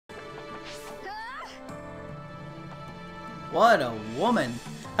What a woman.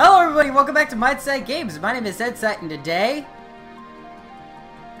 Hello everybody, welcome back to N-SightMSG. My name is N-Sight, and today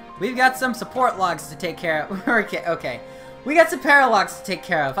we've got some support logs to take care of. Okay. We got some paralogs to take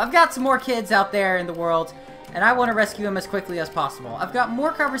care of. I've got some more kids out there in the world, and I want to rescue them as quickly as possible. I've got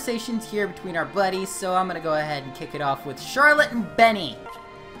more conversations here between our buddies, so I'm going to go ahead and kick it off with Charlotte and Benny.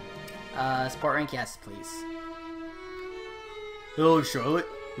 Support rank, yes, please. Hello, Charlotte.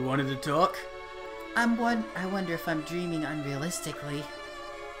 You wanted to talk? I wonder if I'm dreaming unrealistically.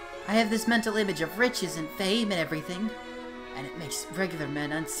 I have this mental image of riches and fame and everything, and it makes regular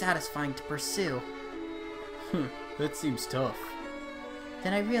men unsatisfying to pursue. That seems tough.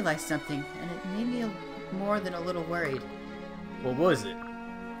 Then I realized something, and it made me more than a little worried. What was it?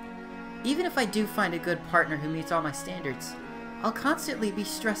 Even if I do find a good partner who meets all my standards, I'll constantly be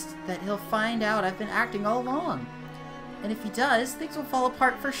stressed that he'll find out I've been acting all along. And if he does, things will fall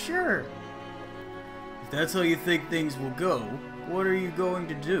apart for sure. If that's how you think things will go, what are you going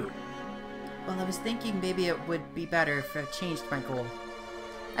to do? Well, I was thinking maybe it would be better if I changed my goal.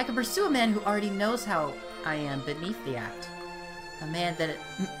 I could pursue a man who already knows how I am beneath the act. A man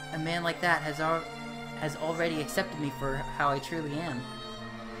like that has already accepted me for how I truly am.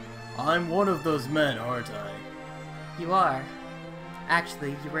 I'm one of those men, aren't I? You are.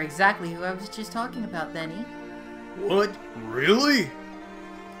 Actually, you were exactly who I was just talking about, Benny. What? Really?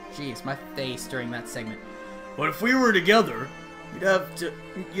 Jeez, my face during that segment. But if we were together,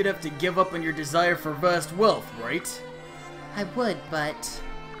 you'd have to give up on your desire for vast wealth, right? I would, but...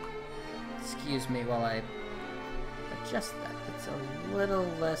 Excuse me while I adjust that. It's a little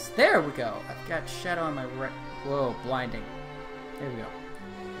less... There we go! I've got shadow on my right... Whoa, blinding. There we go.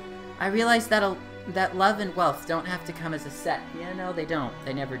 I realized that love and wealth don't have to come as a set. Yeah, no, they don't.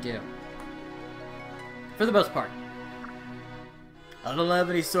 They never do. For the most part. I don't have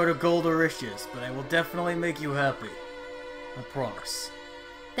any sort of gold or riches, but I will definitely make you happy. I promise.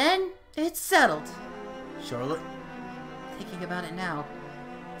 Then, it's settled. Charlotte? Thinking about it now,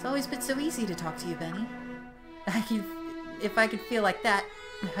 it's always been so easy to talk to you, Benny. If I could feel like that,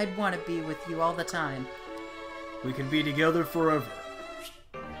 I'd want to be with you all the time. We can be together forever.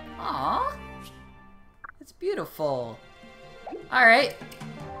 Aww. It's beautiful. Alright.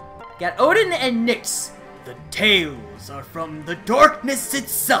 Got Odin and Nyx. The tales are from the darkness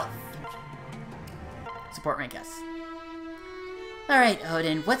itself. Support rank S. Alright,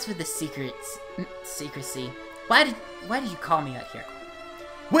 Odin, what's with the secrecy? Why did you call me out here?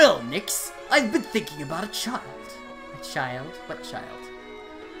 Well, Nyx, I've been thinking about a child. A child? What child?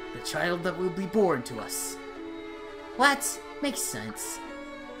 The child that will be born to us. What? Makes sense.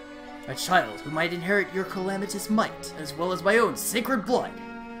 A child who might inherit your calamitous might, as well as my own sacred blood.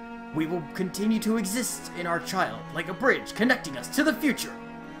 We will continue to exist in our child, like a bridge connecting us to the future.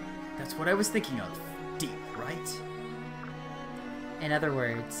 That's what I was thinking of. Deep, right? In other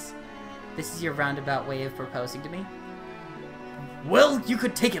words, this is your roundabout way of proposing to me? Well, you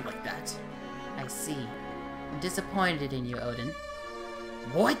could take it like that. I see. I'm disappointed in you, Odin.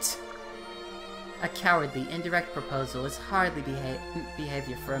 What? A cowardly, indirect proposal is hardly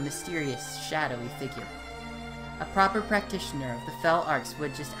behavior for a mysterious, shadowy figure. A proper practitioner of the fell arts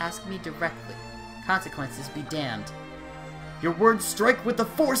would just ask me directly. Consequences be damned. Your words strike with the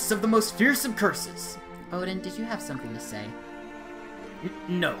force of the most fearsome curses. Odin, did you have something to say?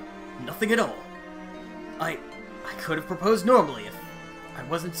 No, nothing at all. I could have proposed normally if I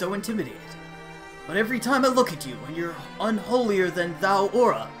wasn't so intimidated. But every time I look at you and your unholier than thou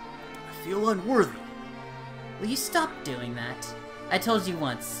aura, I feel unworthy. Will you stop doing that? I told you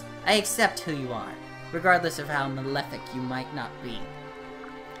once, I accept who you are, regardless of how malefic you might not be.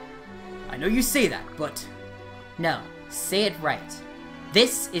 I know you say that, but... No, say it right.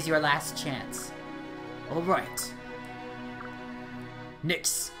 This is your last chance. Alright.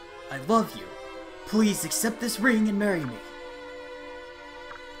 Nyx, I love you. Please accept this ring and marry me.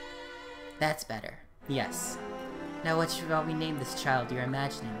 That's better. Yes. Now what should we name this child you're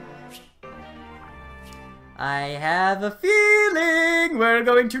imagining? I have a feeling we're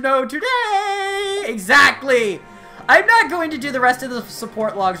going to know today! Exactly! I'm not going to do the rest of the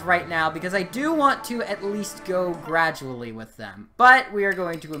support logs right now because I do want to at least go gradually with them. But we are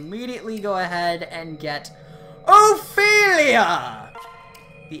going to immediately go ahead and get Ophelia!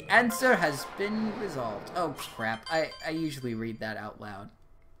 The answer has been resolved. Oh crap, I usually read that out loud.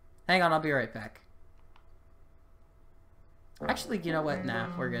 Hang on, I'll be right back. Actually, you know what? Nah,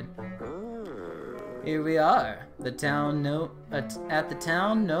 we're good. Here we are, at the town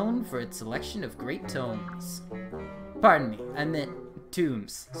known for its selection of great tomes. Pardon me, I meant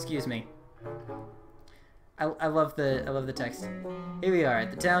tombs. Excuse me. I love the text. Here we are at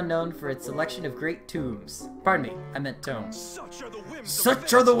the town known for its selection of great tombs. Pardon me, I meant tomes.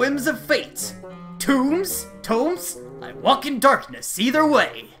 Such are the whims of fate. Tombs? Tomes? I walk in darkness either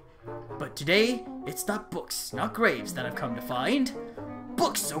way. But today, it's not books, not graves that I've come to find.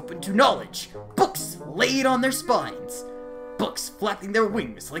 Books open to knowledge. Books laid on their spines. Books flapping their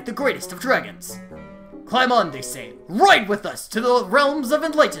wings like the greatest of dragons. Climb on, they say. Ride with us to the realms of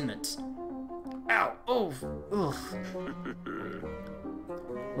enlightenment. Ow. Oh. Ugh.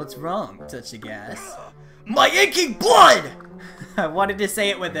 What's wrong, Touch of Gas? My aching blood! I wanted to say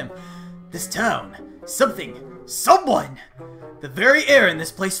it with him. This town. Something. Someone. The very air in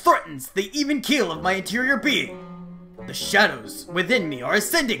this place threatens the even keel of my interior being. The shadows within me are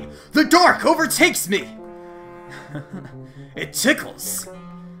ascending. The dark overtakes me. It tickles.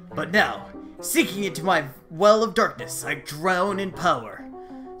 But now, sinking into my well of darkness, I drown in power.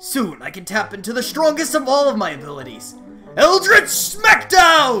 Soon I can tap into the strongest of all of my abilities. Eldritch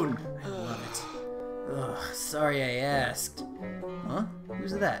Smackdown! I love it. Ugh, sorry I asked. Huh?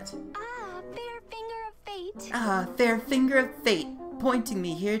 Who's that? Ah, fair finger of fate. Ah, fair finger of fate, pointing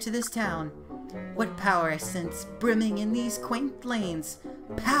me here to this town. What power I sense brimming in these quaint lanes.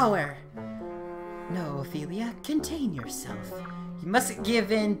 Power! No, Ophelia, contain yourself. You mustn't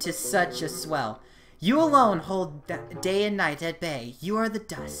give in to such a swell. You alone hold day and night at bay. You are the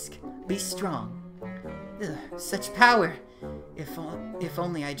Dusk. Be strong. Ugh, such power. If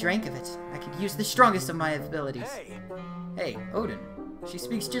only I drank of it, I could use the strongest of my abilities. Hey, Odin. She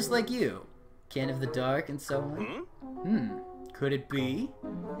speaks just like you. Kin of the dark and so on. Could it be?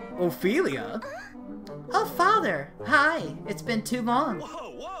 Ophelia? Oh, Father! Hi! It's been too long.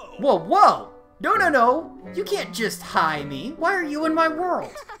 Whoa, whoa! No! You can't just hi me. Why are you in my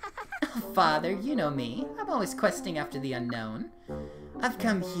world? Oh, Father, you know me. I'm always questing after the unknown. I've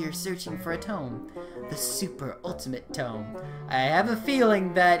come here searching for a tome. The super ultimate tome. I have a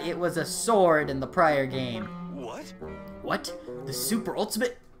feeling that it was a sword in the prior game. What? The super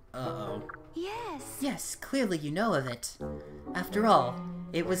ultimate? Uh-oh. Yes. Yes, clearly you know of it. After all,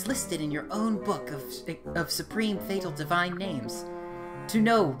 it was listed in your own book of supreme fatal divine names.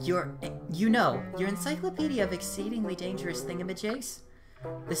 Your encyclopedia of exceedingly dangerous thingamajigs?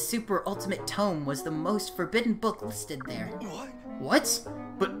 The super ultimate tome was the most forbidden book listed there. What?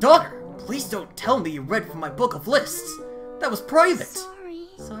 But daughter, please don't tell me you read from my book of lists. That was private.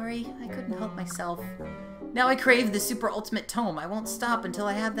 Sorry, I couldn't help myself. Now I crave the super ultimate tome. I won't stop until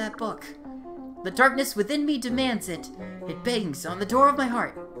I have that book. The darkness within me demands it. It bangs on the door of my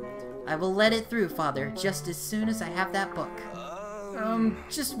heart. I will let it through, Father, just as soon as I have that book.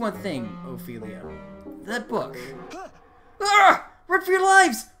 Just one thing, Ophelia. That book. Ah! Run for your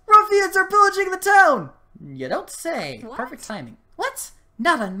lives! Ruffians are pillaging the town! You don't say. What? Perfect timing. What?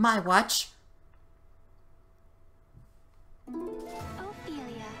 Not on my watch.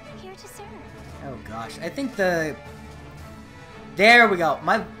 Ophelia, here to serve. Oh gosh, I think the... There we go.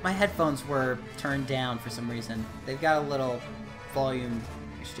 My headphones were turned down for some reason. They've got a little volume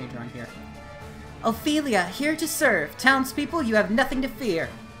exchanger on here. Ophelia, here to serve. Townspeople, you have nothing to fear.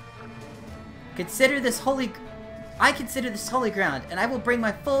 I consider this holy ground, and I will bring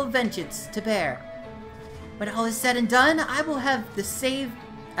my full vengeance to bear. When all is said and done, I will have saved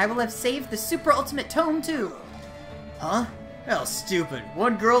the super ultimate tome too. Huh? How stupid.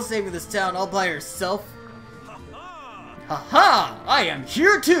 One girl saving this town all by herself? Haha! I am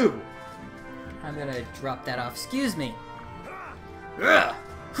here too! I'm gonna drop that off. Excuse me. Ugh!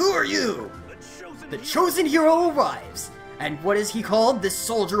 Who are you? The chosen hero arrives. And what is he called, this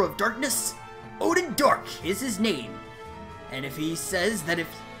soldier of darkness? Odin Dark is his name. And he says that if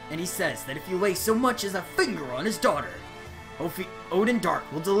you lay so much as a finger on his daughter, Odin Dark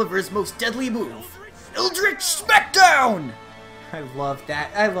will deliver his most deadly move, Eldritch Smackdown! I love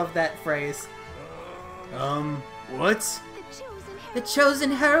that. I love that phrase. What? The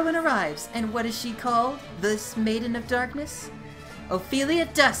chosen heroine arrives, and what is she called? This Maiden of Darkness? Ophelia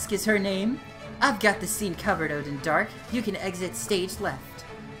Dusk is her name. I've got the scene covered, Odin Dark. You can exit stage left.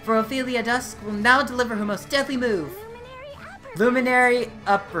 For Ophelia Dusk will now deliver her most deadly move. Luminary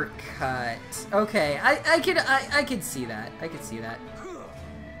Uppercut. Okay, I can see that. I can see that.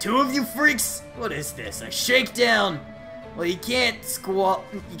 Two of you freaks? What is this? A shakedown? Well, you can't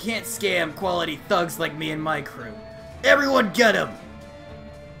scam quality thugs like me and my crew. Everyone get him!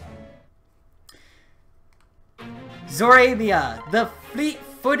 Zorabia, the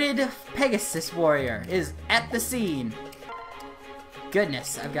fleet-footed Pegasus warrior, is at the scene.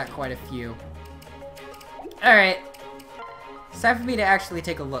 Goodness, I've got quite a few. Alright. It's time for me to actually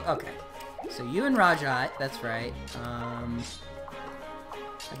take a look. Okay. So you and Rajat, that's right.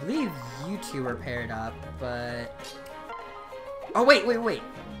 I believe you two are paired up, but... Oh, wait!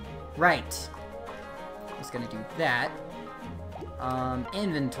 Right. I was gonna do that.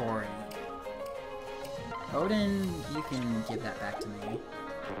 Inventory. Odin, you can give that back to me.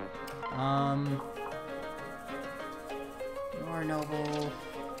 More noble.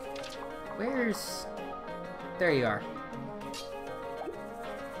 Where's... There you are.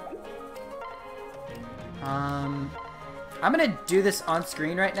 I'm gonna do this on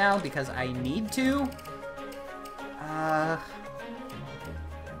screen right now because I need to.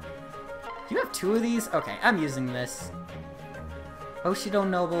 Do you have two of these? Okay, I'm using this. Hoshido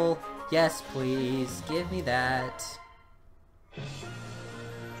Noble. Yes, please. Give me that.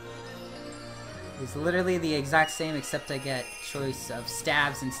 It's literally the exact same except I get choice of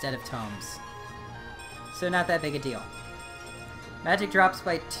stabs instead of tomes. So not that big a deal. Magic drops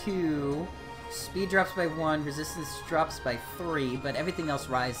by 2. Speed drops by 1, resistance drops by 3, but everything else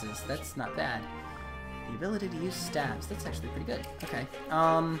rises. That's not bad. The ability to use stabs. That's actually pretty good. Okay.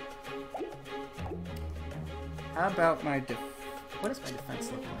 How about my what does my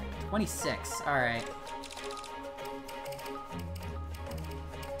defense look like? 26. Alright.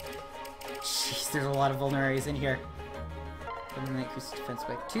 Jeez, there's a lot of vulneraries in here. I'm gonna increase defense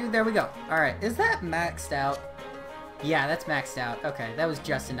by 2. There we go. Alright. Is that maxed out? Yeah, that's maxed out. Okay, that was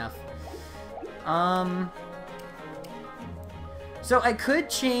just enough. So I could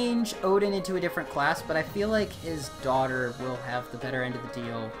change Odin into a different class, but I feel like his daughter will have the better end of the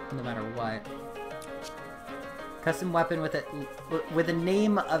deal, no matter what. Custom weapon with a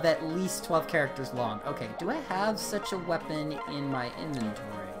name of at least 12 characters long. Okay, do I have such a weapon in my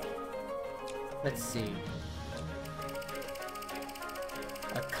inventory? Let's see.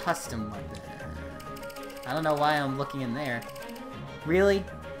 A custom weapon. I don't know why I'm looking in there. Really?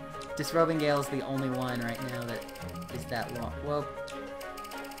 Disrobing Gale is the only one right now that is that long. Well,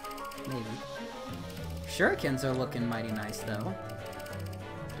 maybe. Shurikens are looking mighty nice, though.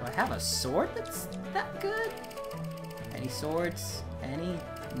 Do I have a sword that's that good? Any swords? Any?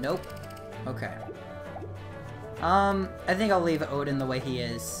 Nope. Okay. I think I'll leave Odin the way he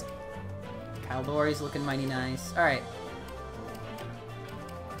is. Kaldori's looking mighty nice. Alright.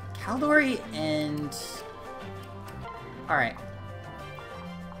 Kaldori and... Alright.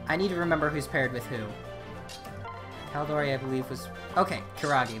 I need to remember who's paired with who. Kaldori, I believe, was... Okay,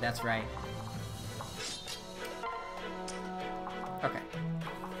 Kiragi, that's right. Okay.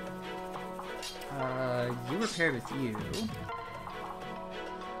 You were paired with you.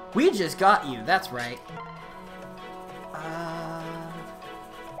 We just got you, that's right.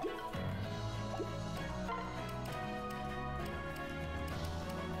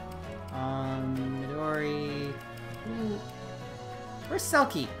 Midori... Ooh. Where's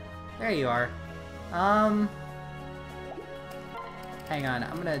Selkie? There you are. Hang on,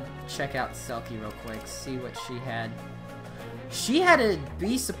 I'm gonna check out Selkie real quick, see what she had. She had a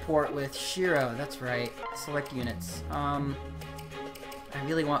B support with Shiro, that's right. Select units. I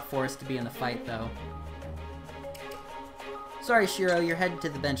really want Forrest to be in the fight, though. Sorry, Shiro, you're headed to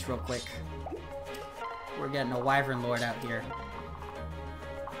the bench real quick. We're getting a Wyvern Lord out here.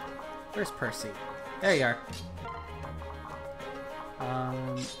 Where's Percy? There you are.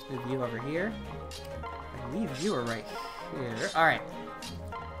 Let's move you over here. I believe you are right here. Alright.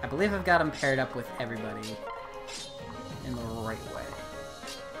 I believe I've got them paired up with everybody in the right way.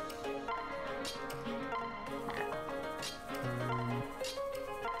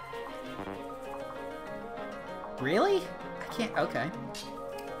 Really? I can't... Okay.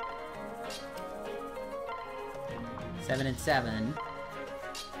 7 and 7.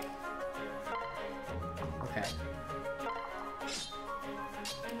 Okay.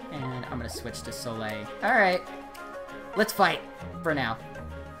 And I'm gonna switch to Soleil. Alright. Let's fight for now.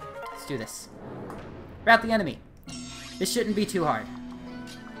 Let's do this. Rout the enemy. This shouldn't be too hard.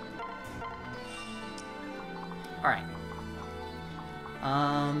 Alright.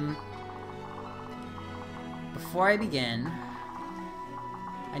 Before I begin,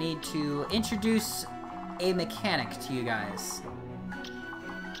 I need to introduce a mechanic to you guys.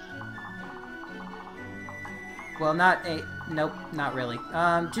 Well, not a... Nope, not really.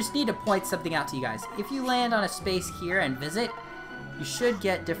 Just need to point something out to you guys. If you land on a space here and visit, you should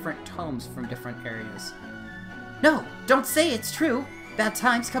get different tomes from different areas. No! Don't say it's true! Bad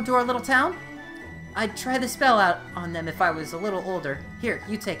times come to our little town? I'd try the spell out on them if I was a little older. Here,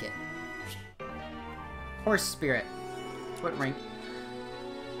 you take it. Horse Spirit. What rank?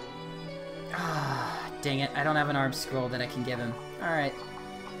 Ah, dang it. I don't have an arm scroll that I can give him. Alright.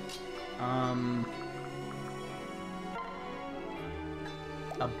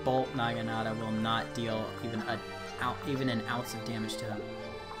 A Bolt Naginata will not deal even an ounce of damage to him.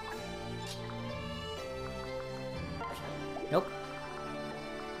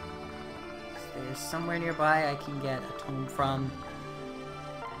 there's somewhere nearby I can get a tome from.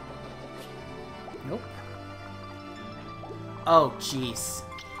 Nope. Oh, jeez.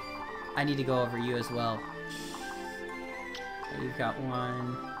 I need to go over you as well. You've got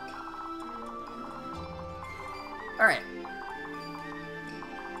one. Alright.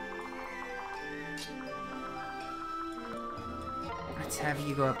 Let's have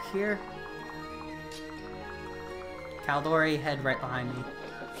you go up here. Caldori, head right behind me.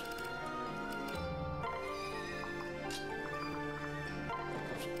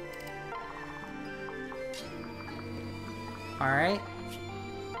 Alright.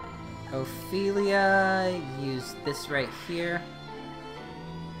 Ophelia, use this right here.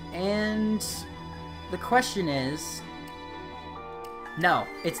 And the question is... No,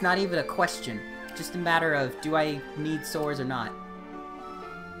 it's not even a question. Just a matter of, do I need swords or not?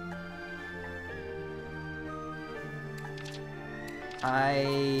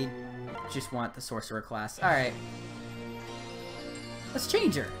 I just want the sorcerer class. Alright. Let's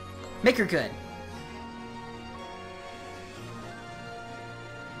change her. Make her good.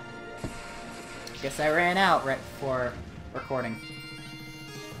 Guess I ran out right before recording.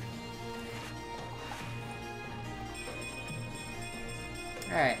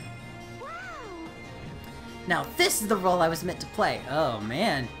 Alright. Now this is the role I was meant to play. Oh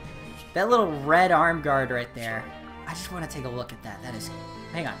man. That little red arm guard right there. I just want to take a look at that. That is...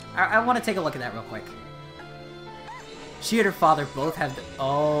 Hang on. I want to take a look at that real quick. She and her father both have...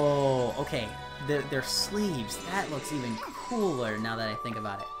 Oh, okay. Their sleeves. That looks even cooler now that I think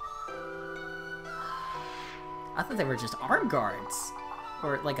about it. I thought they were just arm guards.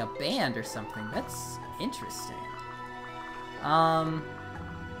 Or like a band or something. That's interesting. I'm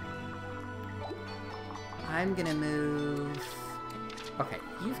gonna move... Okay,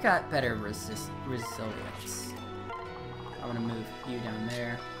 you've got better resilience. I'm gonna move you down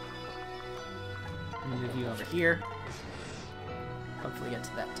there. I'm gonna move you over here. Hopefully get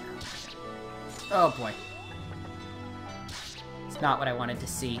to that town. Oh boy. It's not what I wanted to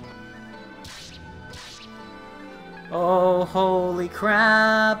see. Oh, holy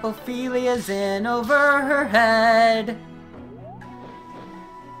crap! Ophelia's in over her head!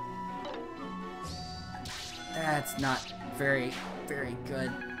 That's not very, very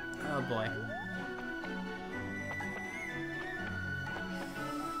good. Oh boy.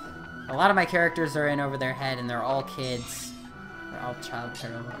 A lot of my characters are in over their head, and they're all kids. They're all child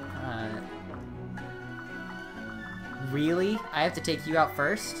parallel. Really? I have to take you out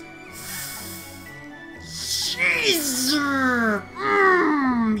first? Jeez!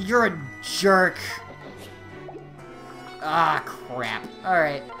 You're a jerk. Ah, crap.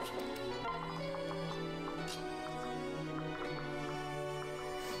 Alright.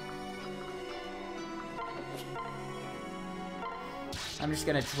 I'm just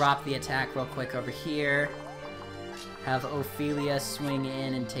gonna drop the attack real quick over here. Have Ophelia swing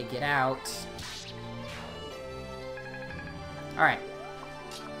in and take it out. Alright.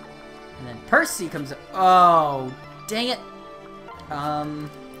 And then Percy comes up. Oh, dang it.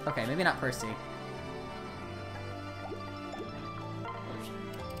 Okay, maybe not Percy.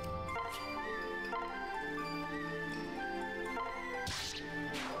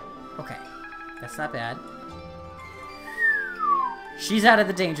 Okay, that's not bad. She's out of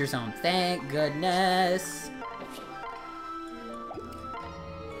the danger zone. Thank goodness.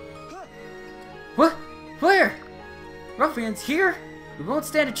 What? Where? Ruffians here? We won't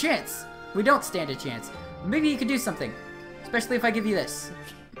stand a chance. We don't stand a chance. Maybe you could do something. Especially if I give you this.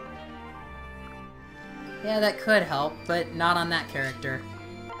 Yeah, that could help, but not on that character.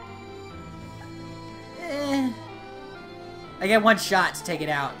 I get one shot to take it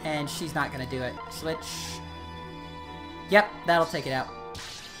out, and she's not gonna do it. Switch. Yep, that'll take it out.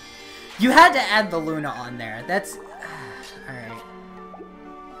 You had to add the Luna on there. That's... Alright.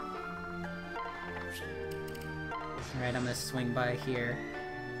 Alright, I'm gonna swing by here.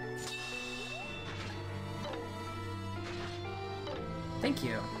 Thank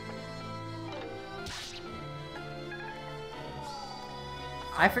you.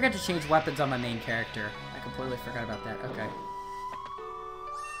 I forgot to change weapons on my main character. I completely forgot about that. Okay.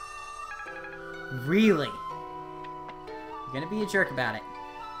 Really? You're gonna be a jerk about it.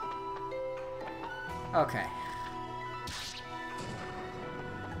 Okay.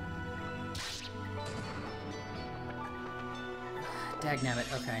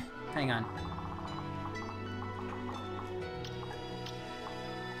 Dagnabbit, okay. Hang on.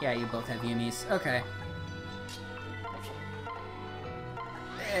 Yeah, you both have Yumis. Okay.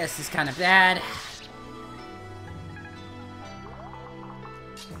 This is kind of bad.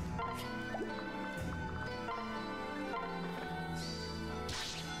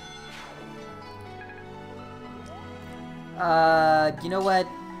 You know what?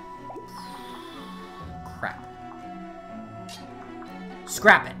 Crap.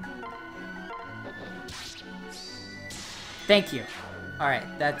 Scrap it. Thank you. Alright,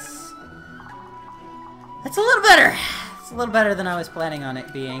 that's a little better. It's a little better than I was planning on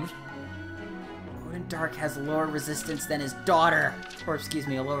it being. Odin Dark has lower resistance than his daughter. Or, excuse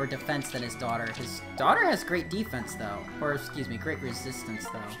me, a lower defense than his daughter. His daughter has great defense, though. Or, excuse me, great resistance,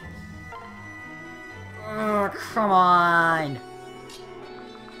 though. Oh, come on!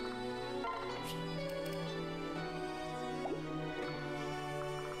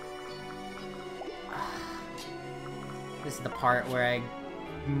 This is the part where I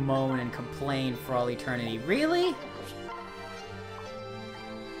moan and complain for all eternity. Really?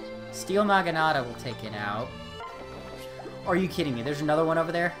 Steel Naginata will take it out. Are you kidding me? There's another one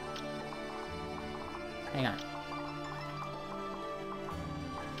over there? Hang on.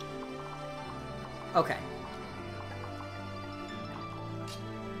 Okay.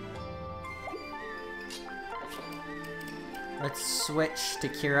 Let's switch to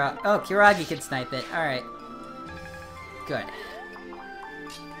Kira. Oh, Kiragi can snipe it. Alright. Good.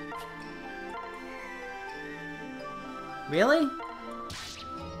 Really?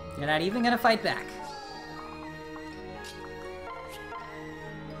 You're not even gonna fight back.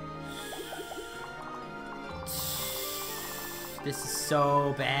 This is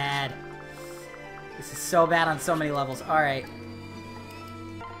so bad. This is so bad on so many levels. Alright.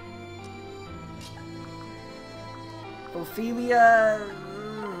 Ophelia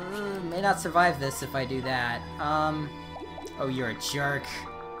may not survive this if I do that. Oh, you're a jerk.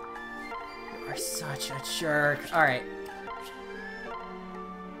 You are such a jerk. Alright.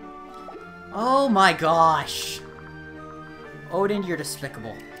 Oh my gosh. Odin, you're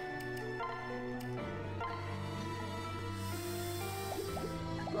despicable.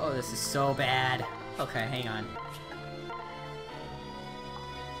 Oh, this is so bad. Okay, hang on.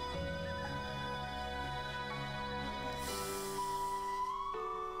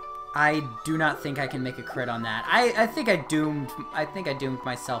 I do not think I can make a crit on that. I think I doomed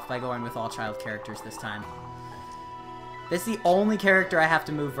myself by going with all child characters this time. This is the only character I have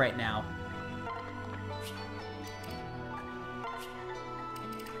to move right now.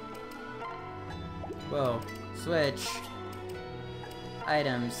 Whoa. Switch.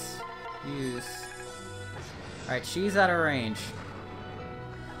 Items. Use. Alright, she's out of range.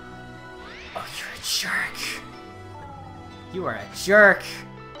 Oh, you're a jerk. You are a jerk.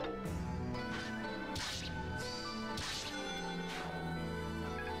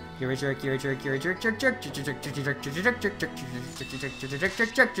 You're a jerk, you're a jerk, you're a jerk, jerk, jerk, jerk, jerk, jerk, jerk, jerk, jerk, jerk,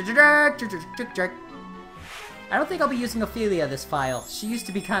 jerk, jerk, jerk. I don't think I'll be using Ophelia this file. She used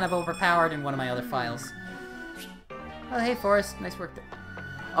to be kind of overpowered in one of my other files. Oh, hey, Forrest. Nice work there.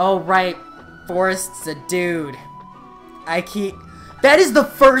 Oh, right. Forrest's a dude. That is the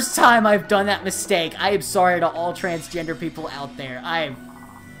first time I've done that mistake. I am sorry to all transgender people out there. I've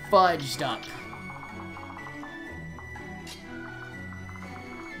fudged up.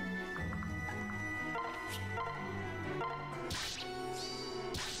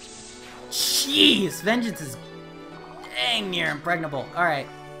 Jeez, vengeance is dang near impregnable. Alright.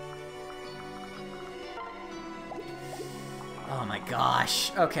 Oh my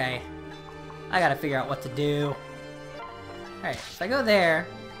gosh. Okay. I gotta figure out what to do. Alright, if I go there,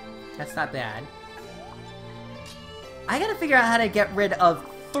 that's not bad. I gotta figure out how to get rid of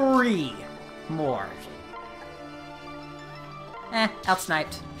 3 more.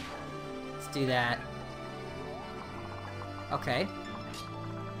 Outsniped. Let's do that. Okay.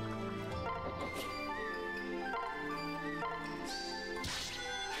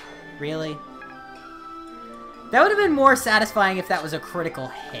 Really? That would have been more satisfying if that was a critical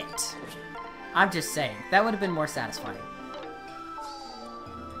hit. I'm just saying. That would have been more satisfying.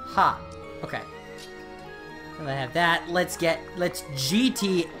 Ha. Okay. So I have that. Let's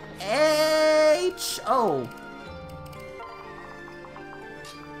GTH. Oh.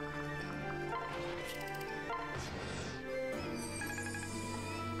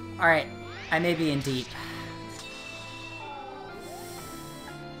 Alright. I may be in deep.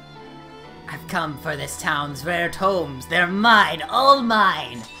 I've come for this town's rare tomes. They're mine, all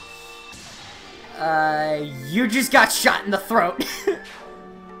mine. You just got shot in the throat.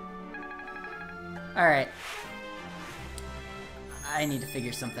 Alright. I need to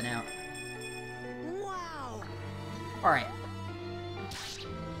figure something out. Wow. Alright.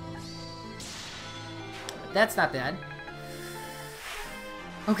 That's not bad.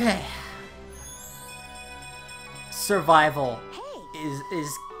 Okay. Survival is...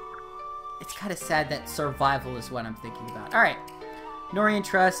 It's kind of sad that survival is what I'm thinking about. Alright. Norian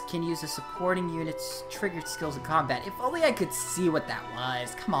Trust can use a supporting unit's triggered skills in combat. If only I could see what that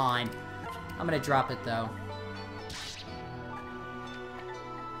was. Come on. I'm gonna drop it, though.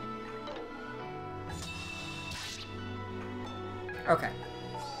 Okay.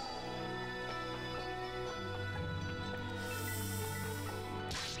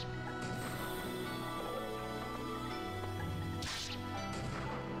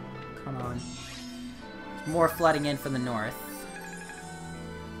 Come on. More flooding in from the north.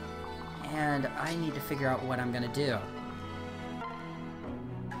 And I need to figure out what I'm gonna do.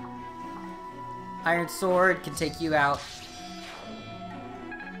 Iron Sword can take you out.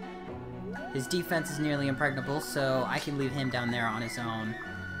 His defense is nearly impregnable, so I can leave him down there on his own.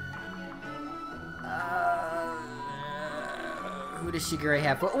 Who does Shigure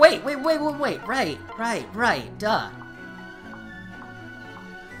have? Wait! Right, duh.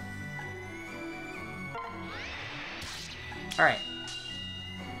 Alright.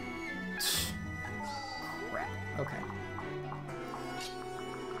 Crap. Okay.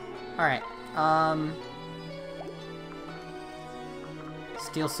 Alright.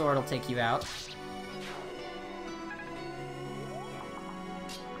 Steel Sword will take you out.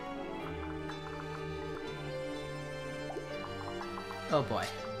 Oh boy.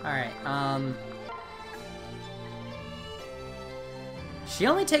 Alright, she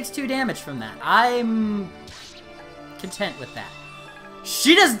only takes 2 damage from that. I'm content with that.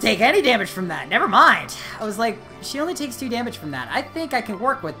 She doesn't take any damage from that. Never mind. I was like, she only takes 2 damage from that. I think I can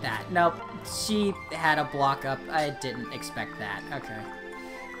work with that. Nope. She had a block up. I didn't expect that. Okay.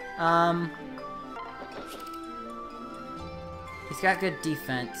 He's got good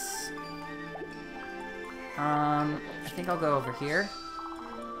defense. I think I'll go over here.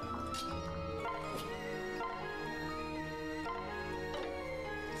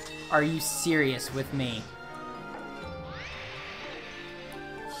 Are you serious with me?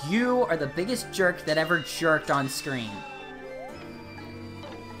 You are the biggest jerk that ever jerked on screen.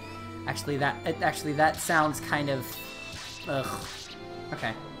 Actually, that sounds kind of... Ugh.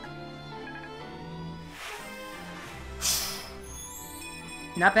 Okay.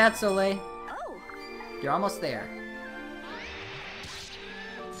 Not bad, Soleil. Oh. You're almost there.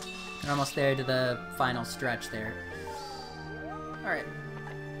 You're almost there to the final stretch there. Alright.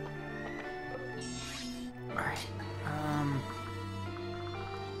 Alright.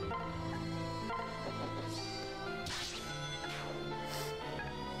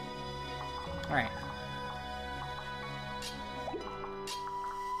 Alright.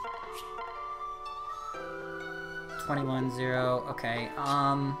 $21-0. Okay.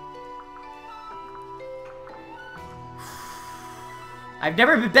 I've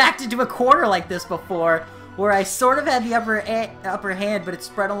never been backed into a corner like this before, where I sort of had the upper hand, but it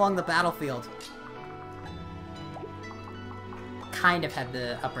spread along the battlefield. Kind of had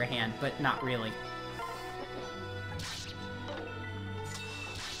the upper hand, but not really.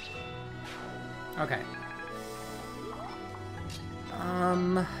 Okay.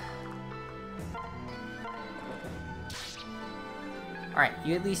 Alright,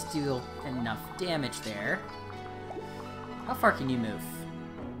 you at least do enough damage there. How far can you move?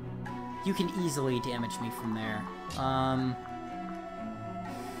 You can easily damage me from there.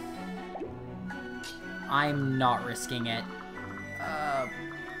 I'm not risking it.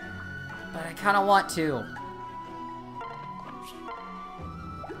 But I kinda want to.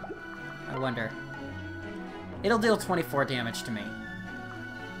 I wonder. It'll deal 24 damage to me.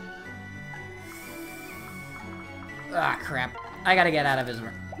 Ah, crap. I gotta get out of his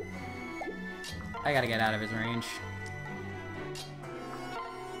range.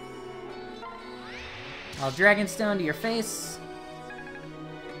 I'll Dragonstone to your face.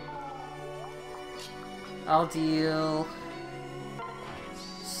 I'll deal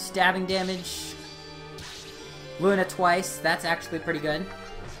stabbing damage. Luna twice. That's actually pretty good.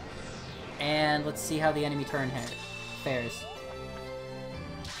 And let's see how the enemy turn fares.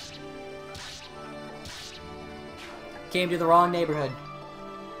 Came to the wrong neighborhood.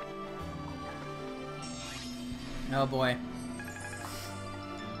 Oh boy.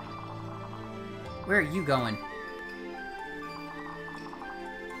 Where are you going?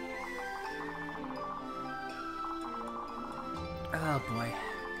 Oh boy.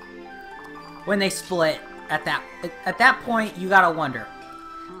 When they split, at that point, you gotta wonder,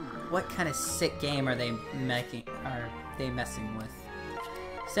 what kind of sick game are they messing with?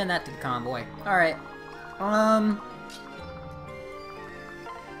 Send that to the convoy. Alright.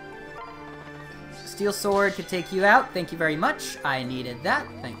 Steel Sword could take you out. Thank you very much. I needed that.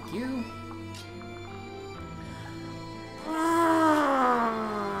 Thank you.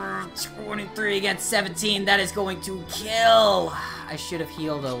 23 against 17. That is going to kill. I should have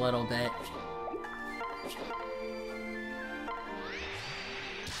healed a little bit.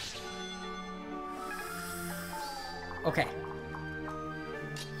 Okay.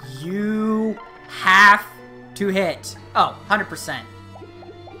 You have to hit. Oh, 100%.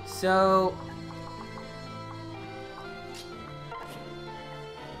 So...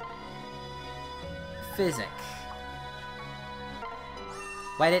 Physic.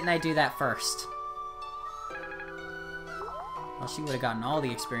 Why didn't I do that first? Well, she would have gotten all the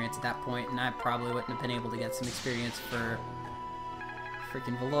experience at that point, and I probably wouldn't have been able to get some experience for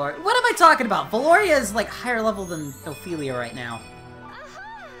freaking Valoria. What am I talking about? Valoria is like higher level than Ophelia right now.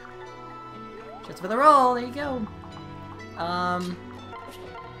 Just for the roll, there you go.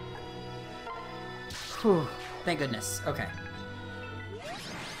 Whew, thank goodness. Okay.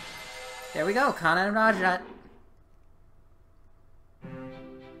 There we go, Kana and Rajat.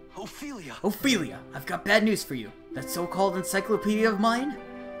 Ophelia! Ophelia, I've got bad news for you. That so-called encyclopedia of mine?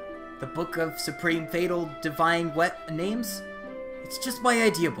 The book of supreme, fatal, divine names? It's just my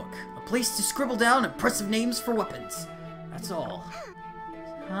idea book. A place to scribble down impressive names for weapons. That's all.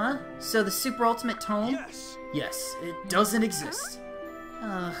 Huh? So the super ultimate tome? Yes! Yes, it doesn't exist.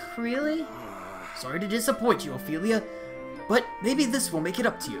 Really? Sorry to disappoint you, Ophelia, but maybe this will make it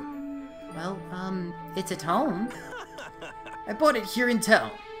up to you. Well, it's a tome. I bought it here in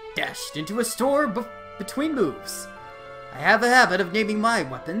town. Dashed into a store between moves. I have a habit of naming my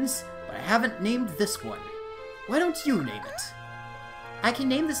weapons, but I haven't named this one. Why don't you name it? I can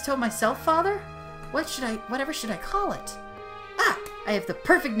name this tome myself, Father? Whatever should I call it? Ah! I have the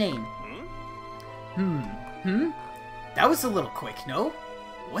perfect name! That was a little quick, no?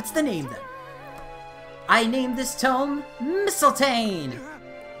 What's the name then? I named this tome Mistletoe!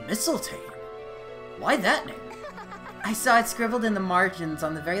 Mistletoe? Why that name? I saw it scribbled in the margins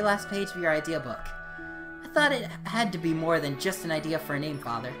on the very last page of your idea book. I thought it had to be more than just an idea for a name,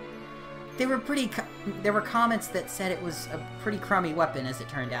 Father. There were comments that said it was a pretty crummy weapon, as it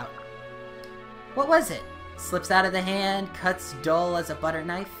turned out. What was it? Slips out of the hand, cuts dull as a butter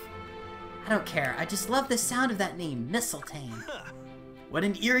knife? I don't care, I just love the sound of that name, Mistletoe. What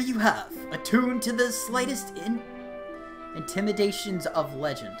an ear you have, attuned to the slightest intimidations of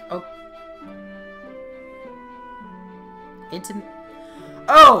legend. Oh.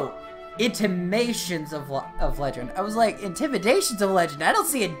 Intimations of legend. I was like, intimidations of legend. I don't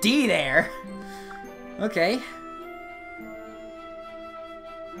see a D there. Okay.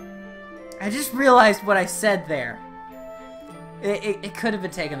 I just realized what I said there. It could have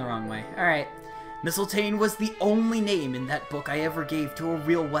been taken the wrong way. Alright. Mistletoe was the only name in that book I ever gave to a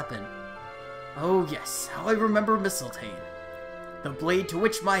real weapon. Oh yes, how I remember Mistletoe. The blade to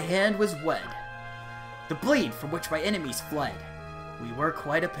which my hand was wed. The blade from which my enemies fled. We were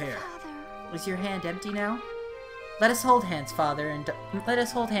quite a pair. Is your hand empty now? Let us hold hands, Father, and let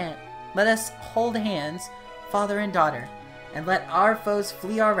us hold hands, Father and daughter, and let our foes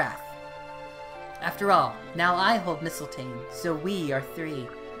flee our wrath. After all, now I hold Mistletoe, so we are three.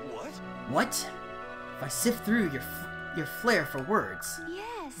 What? What? If I sift through your flair for words.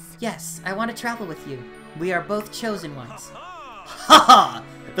 Yes. Yes, I want to travel with you. We are both chosen ones. Ha ha!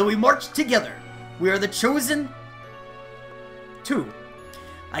 Though we march together, we are the chosen two.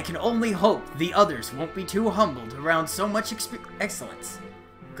 I can only hope the others won't be too humbled around so much excellence.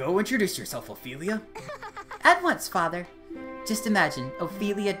 Go introduce yourself, Ophelia. At once, Father. Just imagine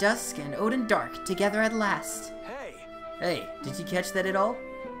Ophelia Dusk and Odin Dark together at last. Hey! Hey, did you catch that at all?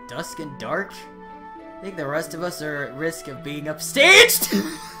 Dusk and Dark? I think the rest of us are at risk of being upstaged!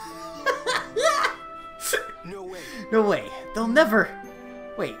 No way! No way. They'll never...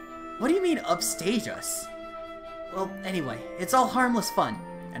 Wait, what do you mean upstage us? Well, anyway, it's all harmless fun,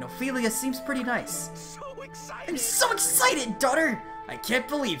 and Ophelia seems pretty nice. So excited! I'm so excited, daughter! I can't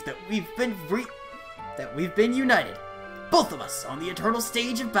believe that we've been united. Both of us on the eternal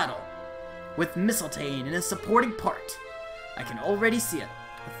stage of battle. With Mistletoe in a supporting part. I can already see it.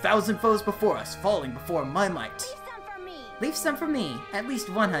 1,000 foes before us, falling before my might. Leave some for me. Leave some for me. At least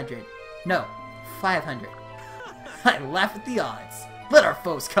 100. No, 500. I laugh at the odds. Let our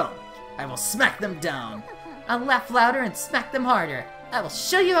foes come. I will smack them down. I'll laugh louder and smack them harder. I will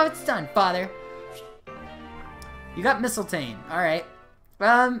show you how it's done, Father. You got Mistletoe. Alright.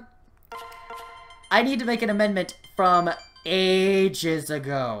 I need to make an amendment from ages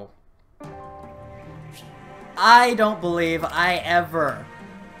ago. I don't believe I ever,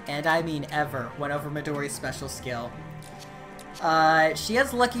 and I mean ever, went over Midori's special skill. She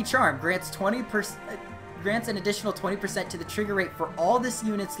has Lucky Charm, grants an additional 20% to the trigger rate for all this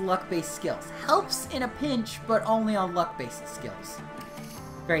unit's luck-based skills. Helps in a pinch, but only on luck-based skills.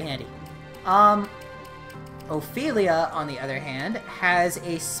 Very handy. Ophelia, on the other hand, has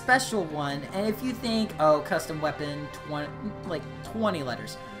a special one, and if you think, oh, custom weapon, 20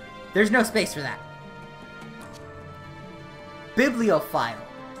 letters, there's no space for that. Bibliophile.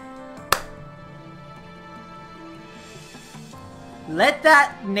 Let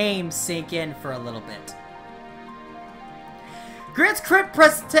that name sink in for a little bit. Grants crit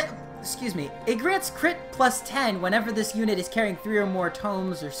plus 10. Excuse me. It grants crit plus 10 whenever this unit is carrying 3 or more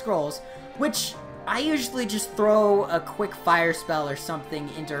tomes or scrolls, which I usually just throw a quick fire spell or something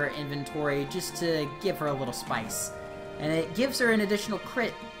into her inventory just to give her a little spice. And it gives her an additional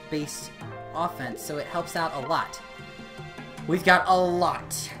crit-based offense, so it helps out a lot. We've got a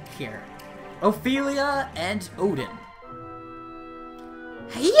lot here. Ophelia and Odin.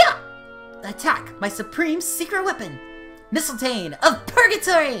 Hiya! Attack! My supreme secret weapon! Mistletoe of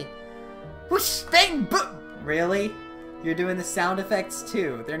Purgatory! Whoosh, bang, boom! Really? You're doing the sound effects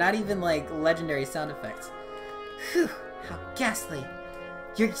too. They're not even like legendary sound effects. Whew, how ghastly.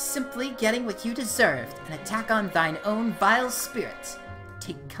 You're simply getting what you deserved. An attack on thine own vile spirit.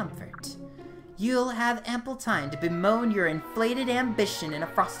 Take comfort. You'll have ample time to bemoan your inflated ambition in a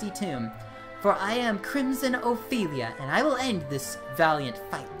frosty tomb. For I am Crimson Ophelia, and I will end this valiant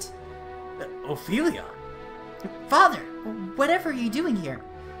fight. Ophelia? Father, whatever are you doing here?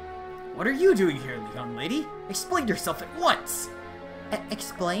 What are you doing here, young lady? Explain yourself at once!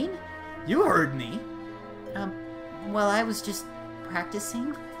 Explain? You heard me. Well, I was just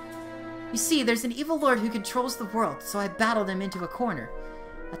practicing. You see, there's an evil lord who controls the world, so I battled him into a corner.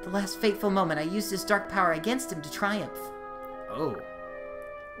 At the last fateful moment, I used his dark power against him to triumph. Oh.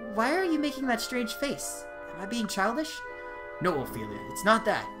 Why are you making that strange face? Am I being childish? No, Ophelia, it's not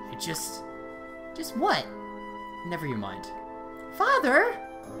that. It just... Just what? Never you mind. Father!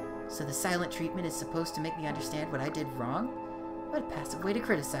 So the silent treatment is supposed to make me understand what I did wrong? What a passive way to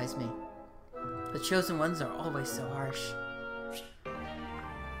criticize me. The chosen ones are always so harsh.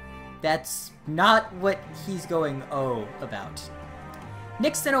 That's not what he's going about.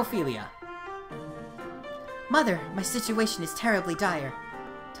 Nyx and Ophelia. Mother, my situation is terribly dire.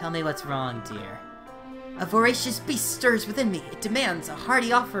 Tell me what's wrong, dear. A voracious beast stirs within me. It demands a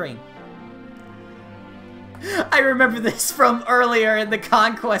hearty offering. I remember this from earlier in the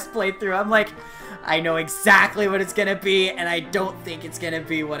Conquest playthrough. I'm like, I know exactly what it's gonna be, and I don't think it's gonna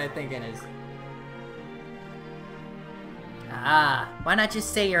be what I think it is. Ah, why not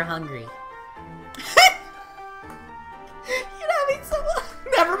just say you're hungry? You know me so well.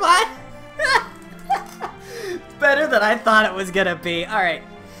 Never mind. It's better than I thought it was gonna be. Alright.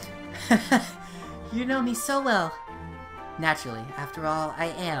 You know me so well. Naturally, after all, I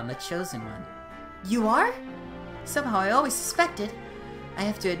am a chosen one. You are? Somehow I always suspected. I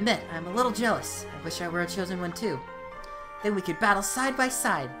have to admit, I'm a little jealous. I wish I were a chosen one too. Then we could battle side by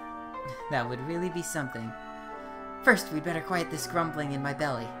side. That would really be something. First, we'd better quiet this grumbling in my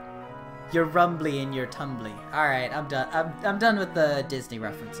belly. You're rumbly and you're tumbly. Alright, I'm done. I'm done with the Disney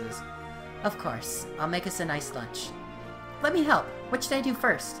references. Of course, I'll make us a nice lunch. Let me help. What should I do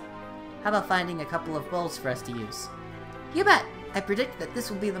first? How about finding a couple of bowls for us to use? You bet! I predict that this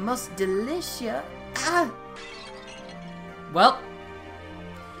will be the most delicious... Ah! Well...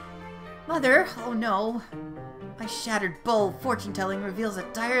 Mother, oh no. My shattered bowl of fortune-telling reveals a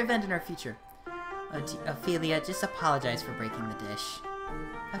dire event in our future. Ophelia, just apologize for breaking the dish.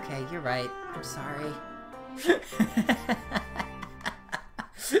 Okay, you're right. I'm sorry.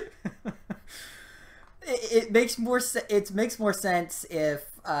 It makes more sense if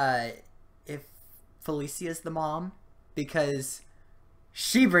Felicia's the mom, because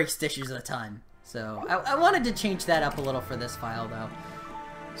she breaks dishes a ton. So I wanted to change that up a little for this file though.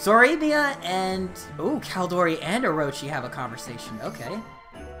 Zoraimia and Caldori and Orochi have a conversation. Okay.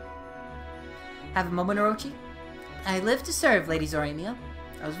 Have a moment, Orochi? I live to serve, Lady Zoraimia.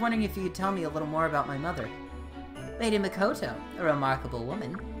 I was wondering if you could tell me a little more about my mother. Lady Makoto, a remarkable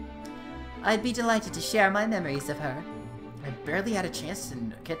woman. I'd be delighted to share my memories of her. I barely had a chance to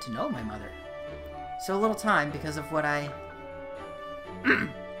get to know my mother. So little time because of what I...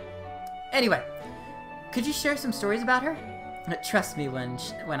 Anyway, could you share some stories about her? Trust me when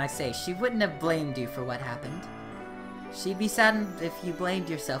I say she wouldn't have blamed you for what happened. She'd be saddened if you blamed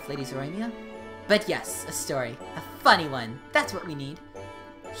yourself, Lady Zoraimia. But yes, a story. A funny one. That's what we need.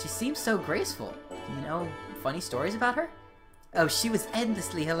 She seems so graceful. You know, funny stories about her? Oh, she was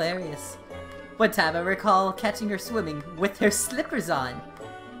endlessly hilarious. One time I recall catching her swimming with her slippers on.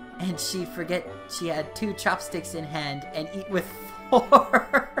 And she'd forget she had 2 chopsticks in hand and eat with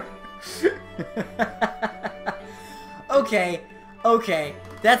 4. Okay.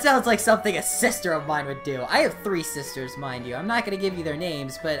 That sounds like something a sister of mine would do. I have 3 sisters, mind you. I'm not going to give you their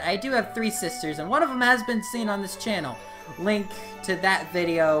names, but I do have 3 sisters, and one of them has been seen on this channel. Link to that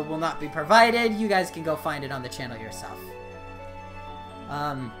video will not be provided. You guys can go find it on the channel yourself.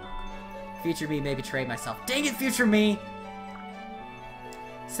 Future me may betray myself. Dang it, future me!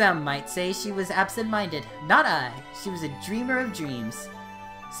 Some might say she was absent-minded. Not I. She was a dreamer of dreams.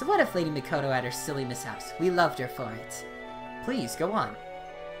 So what if Lady Mikoto had her silly mishaps? We loved her for it. Please, go on.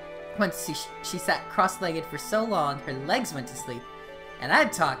 Once she sat cross-legged for so long, her legs went to sleep. And I'm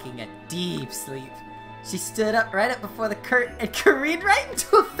talking a deep sleep. She stood up right up before the curtain and careened right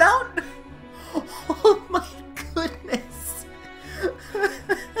into a fountain. Oh my goodness.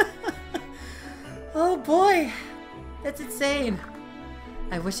 Oh boy. That's insane.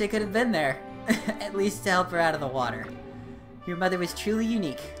 I wish I could have been there. At least to help her out of the water. Your mother was truly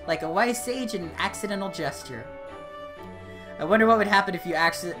unique, like a wise sage and an accidental gesture. I wonder what would happen if you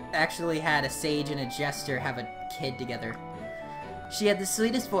actually had a sage and a jester have a kid together. She had the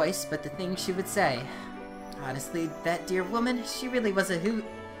sweetest voice, but the things she would say. Honestly, that dear woman, she really was a hoot.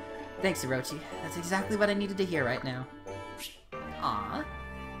 Thanks, Orochi. That's exactly what I needed to hear right now. Aww.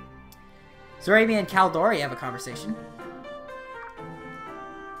 Zorami and Caldori have a conversation.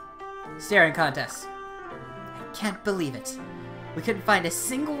 Staring contest. I can't believe it. We couldn't find a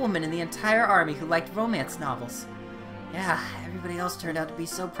single woman in the entire army who liked romance novels. Yeah, everybody else turned out to be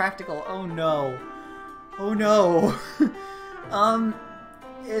so practical. Oh no. Oh no.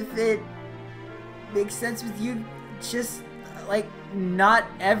 If it makes sense with you, just, like, not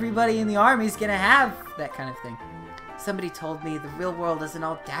everybody in the army is gonna have that kind of thing. Somebody told me the real world isn't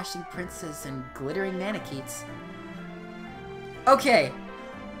all dashing princes and glittering mannequins. Okay.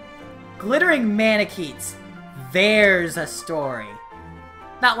 Glittering mannequins. There's a story.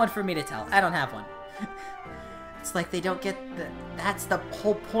 Not one for me to tell. I don't have one. It's like they don't get that's the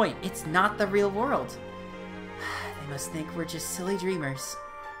whole point. It's not the real world. They must think we're just silly dreamers.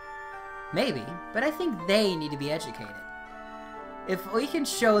 Maybe, but I think they need to be educated. If we can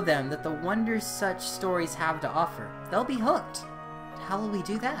show them that the wonders such stories have to offer, they'll be hooked. How will we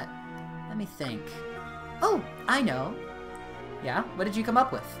do that? Let me think. Oh, I know. Yeah? What did you come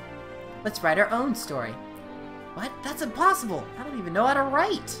up with? Let's write our own story. What? That's impossible! I don't even know how to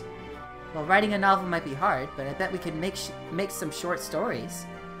write! Well, writing a novel might be hard, but I bet we could make some short stories.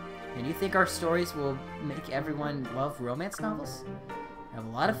 And you think our stories will make everyone love romance novels? I have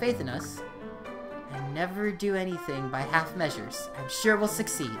a lot of faith in us. And never do anything by half measures. I'm sure we'll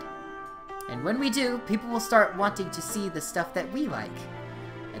succeed. And when we do, people will start wanting to see the stuff that we like.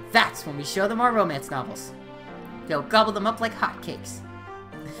 And that's when we show them our romance novels. They'll gobble them up like hotcakes.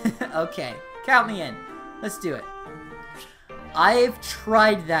 Okay, count me in. Let's do it. I've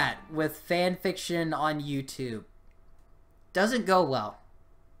tried that with fanfiction on YouTube. Doesn't go well.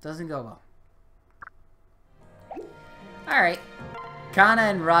 Doesn't go well. Alright. Kana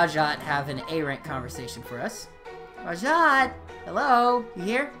and Rajat have an A-rank conversation for us. Rajat! Hello? You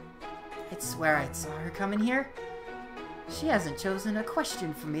here? I'd swear I saw her coming here. She hasn't chosen a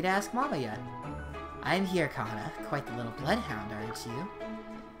question for me to ask Mama yet. I'm here, Kana. Quite the little bloodhound, aren't you?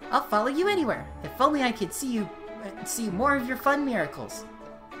 I'll follow you anywhere. If only I could see more of your fun miracles.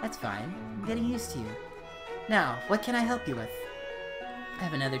 That's fine. I'm getting used to you. Now, what can I help you with?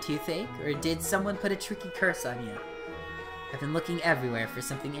 Have another toothache, or did someone put a tricky curse on you? I've been looking everywhere for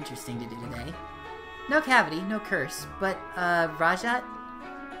something interesting to do today. No cavity, no curse, but, Rajat?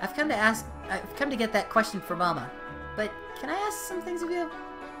 I've come to get that question for Mama. But, can I ask some things of you?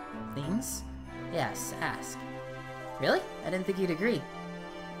 Things? Yes, ask. Really? I didn't think you'd agree.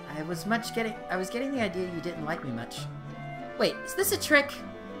 I was getting the idea you didn't like me much. Wait, is this a trick?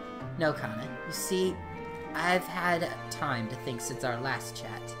 No, Kana. You see, I've had time to think since our last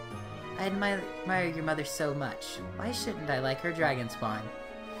chat. I admire your mother so much. Why shouldn't I like her dragon spawn?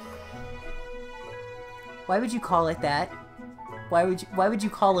 Why would you call it that? Why would you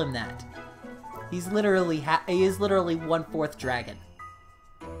call him that? He is literally 1/4 dragon.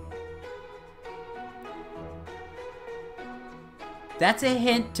 That's a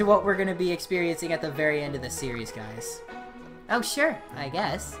hint to what we're going to be experiencing at the very end of the series, guys. Oh, sure, I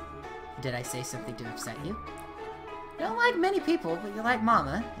guess. Did I say something to upset you? You don't like many people, but you like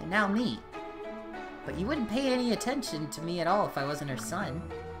Mama, and now me. But you wouldn't pay any attention to me at all if I wasn't her son.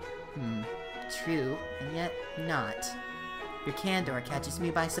 True, and yet not. Your candor catches me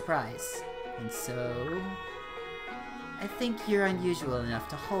by surprise. And so... I think you're unusual enough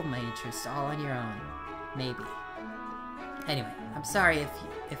to hold my interest all on your own. Maybe. Anyway, I'm sorry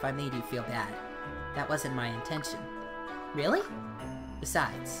if I made you feel bad. That wasn't my intention. Really?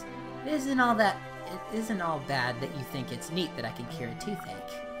 Besides, it it isn't all bad that you think it's neat that I can cure a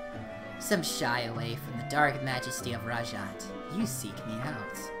toothache. Some shy away from the dark majesty of Rajat, you seek me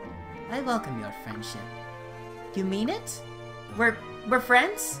out. I welcome your friendship. You mean it? We're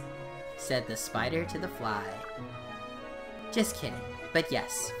friends? Said the spider to the fly. Just kidding, but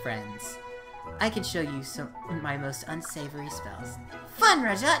yes, friends. I can show you some of my most unsavory spells. Fun,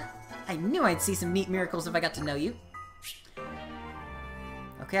 Rajat! I knew I'd see some neat miracles if I got to know you.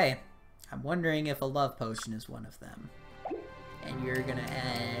 Okay, I'm wondering if a love potion is one of them. And you're gonna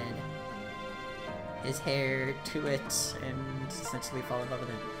add his hair to it and essentially fall in love with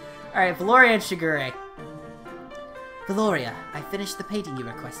it. Alright, Valoria and Shigure. Valoria, I finished the painting you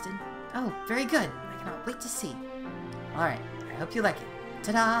requested. Oh, very good. I cannot wait to see. Alright, I hope you like it.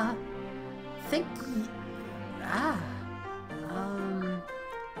 Ta-da!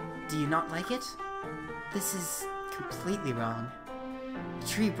 Do you not like it? This is completely wrong. The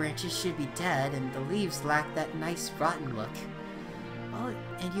tree branches should be dead, and the leaves lack that nice rotten look. Oh,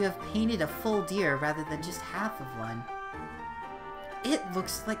 and you have painted a full deer rather than just half of one. It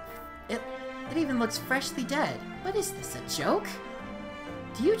looks like... It even looks freshly dead. What is this, a joke?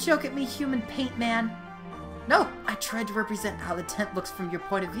 Do you joke at me, human paint man? No, I tried to represent how the tent looks from your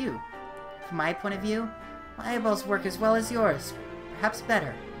point of view. From my point of view, my eyeballs work as well as yours, perhaps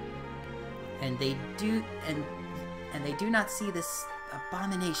better. And they do not see this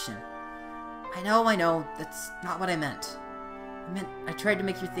abomination. I know, that's not what I meant. I tried to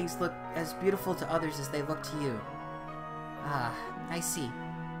make your things look as beautiful to others as they look to you. Ah, I see.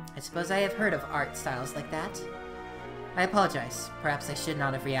 I suppose I have heard of art styles like that. I apologize. Perhaps I should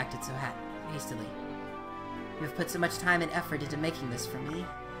not have reacted so hastily. You have put so much time and effort into making this for me.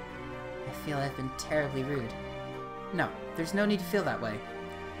 I feel I've been terribly rude. No, there's no need to feel that way.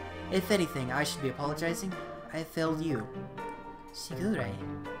 If anything, I should be apologizing. I have failed you. Shigure.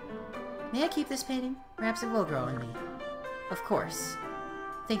 May I keep this painting? Perhaps it will grow on me. Of course.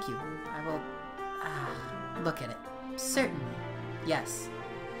 Thank you. I will... look at it. Certainly. Yes.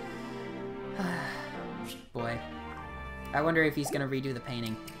 Boy. I wonder if he's gonna redo the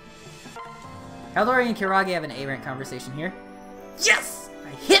painting. Kaldori and Kiragi have an A-rank conversation here. Yes! I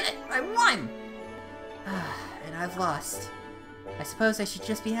hit it! I won! And I've lost. I suppose I should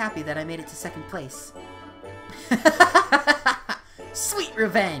just be happy that I made it to second place. Sweet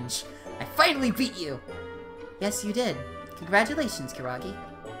revenge! I finally beat you! Yes, you did. Congratulations, Kiragi.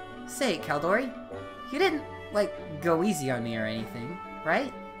 Say, Kaldori, you didn't, like, go easy on me or anything,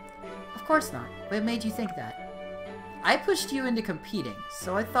 right? Of course not. What made you think that? I pushed you into competing,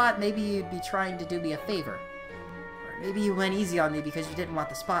 so I thought maybe you'd be trying to do me a favor. Or maybe you went easy on me because you didn't want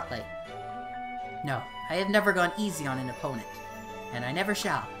the spotlight. No, I have never gone easy on an opponent, and I never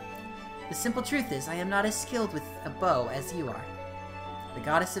shall. The simple truth is, I am not as skilled with a bow as you are. The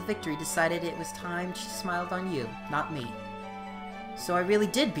goddess of victory decided it was time she smiled on you, not me. So I really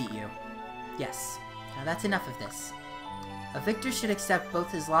did beat you. Yes. Now that's enough of this. A victor should accept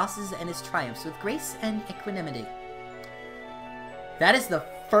both his losses and his triumphs with grace and equanimity. That is the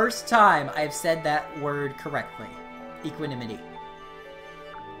first time I've said that word correctly. Equanimity.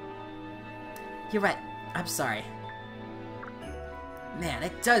 You're right. I'm sorry. Man,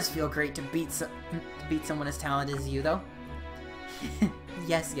 it does feel great to beat someone as talented as you, though.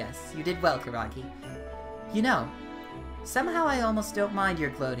 Yes, you did well, Kiragi. You know, somehow I almost don't mind your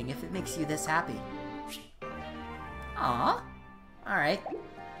gloating if it makes you this happy. Aww. Alright.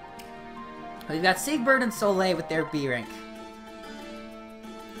 We've got Siegbert and Soleil with their B rank.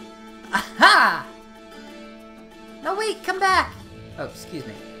 Aha! No, wait, come back! Oh, excuse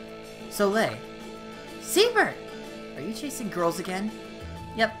me. Soleil. Siegbert! Are you chasing girls again?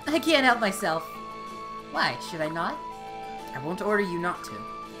 Yep, I can't help myself. Why, should I not? I won't order you not to.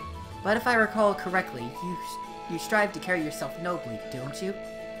 But if I recall correctly, you strive to carry yourself nobly, don't you?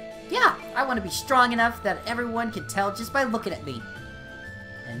 Yeah, I want to be strong enough that everyone can tell just by looking at me.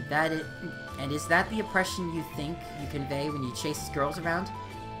 And is that the impression you think you convey when you chase girls around?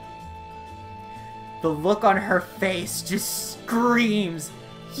 The look on her face just screams,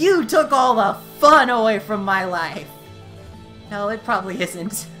 "You took all the fun away from my life!" No, it probably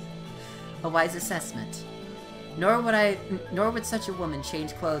isn't a wise assessment. Nor would such a woman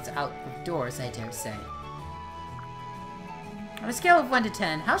change clothes out of doors, I dare say. On a scale of 1 to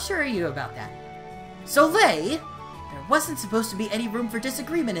 10, how sure are you about that? Soleil! There wasn't supposed to be any room for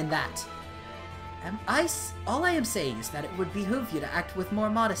disagreement in that. All I am saying is that it would behoove you to act with more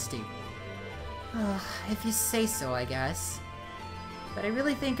modesty. If you say so, I guess. But I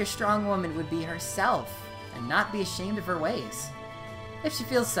really think a strong woman would be herself, and not be ashamed of her ways. If she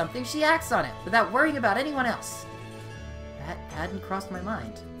feels something, she acts on it, without worrying about anyone else. That hadn't crossed my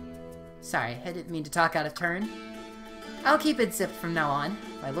mind. Sorry, I didn't mean to talk out of turn. I'll keep it zipped from now on.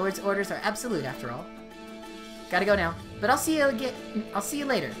 My lord's orders are absolute, after all. Gotta go now, but I'll see you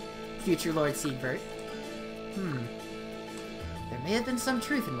later, future Lord Siegbert. There may have been some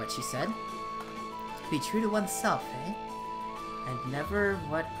truth in what she said. Be true to oneself, eh? And never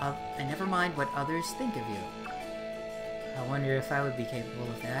mind what others think of you. I wonder if I would be capable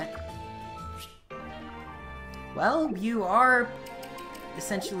of that. Well, you are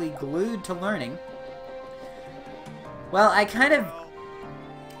essentially glued to learning. Well,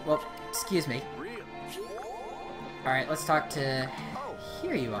 well, excuse me. Alright, let's talk to...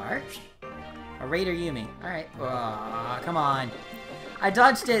 Here you are. A Raider Yumi. Alright. Come on. I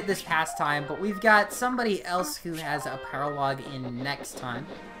dodged it this past time, but we've got somebody else who has a Paralogue in next time.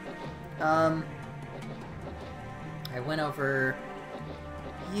 I went over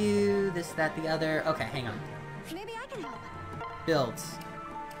you, this, that, the other. Okay, hang on. Maybe I can help. Builds.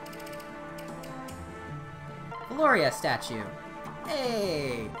 Gloria statue.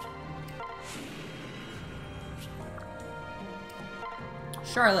 Hey!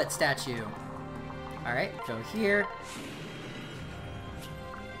 Charlotte statue. Alright, go here.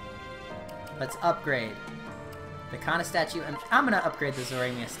 Let's upgrade the Kana statue, and I'm gonna upgrade the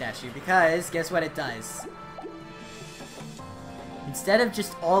Zoramia statue because guess what it does? Instead of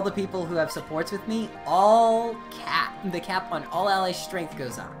just all the people who have supports with me, the cap on all ally strength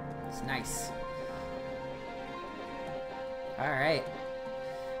goes up. It's nice. Alright.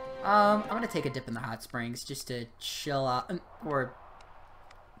 I'm gonna take a dip in the hot springs just to chill out, or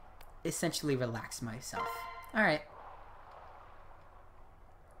essentially relax myself. Alright.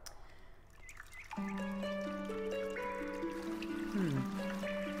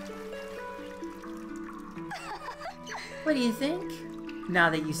 What do you think?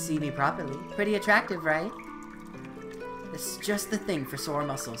 Now that you see me properly. Pretty attractive, right? This is just the thing for sore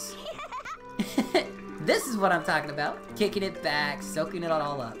muscles. This is what I'm talking about. Kicking it back, soaking it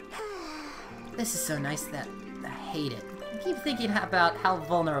all up. This is so nice that I hate it. I keep thinking about how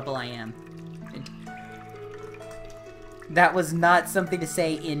vulnerable I am. That was not something to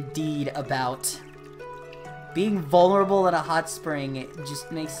say indeed about. Being vulnerable in a hot spring, it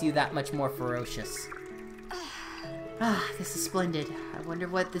just makes you that much more ferocious. Ah, this is splendid. I wonder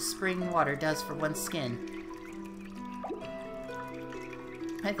what this spring water does for one's skin.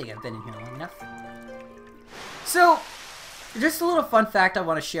 I think I've been in here long enough. So, just a little fun fact I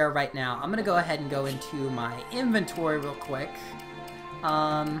want to share right now. I'm going to go ahead and go into my inventory real quick.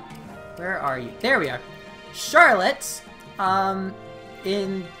 Where are you? There we are. Charlotte,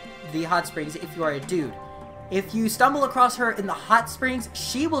 in the hot springs, if you are a dude. If you stumble across her in the hot springs,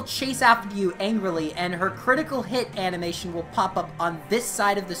 she will chase after you angrily, and her critical hit animation will pop up on this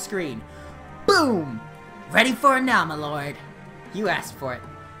side of the screen. Boom! Ready for it now, my lord. You asked for it.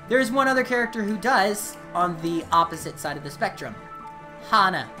 There is one other character who does, on the opposite side of the spectrum.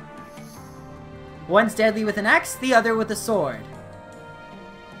 Hana. One's deadly with an axe, the other with a sword.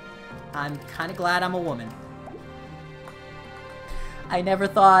 I'm kinda glad I'm a woman. I never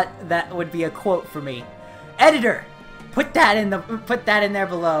thought that would be a quote for me. Editor! Put that in there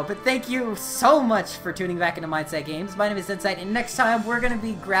below. But thank you so much for tuning back into Mindset Games. My name is N-Sight, and next time we're gonna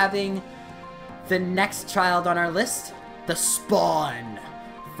be grabbing the next child on our list, the Spawn,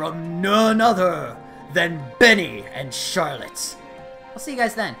 from none other than Benny and Charlotte. I'll see you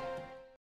guys then.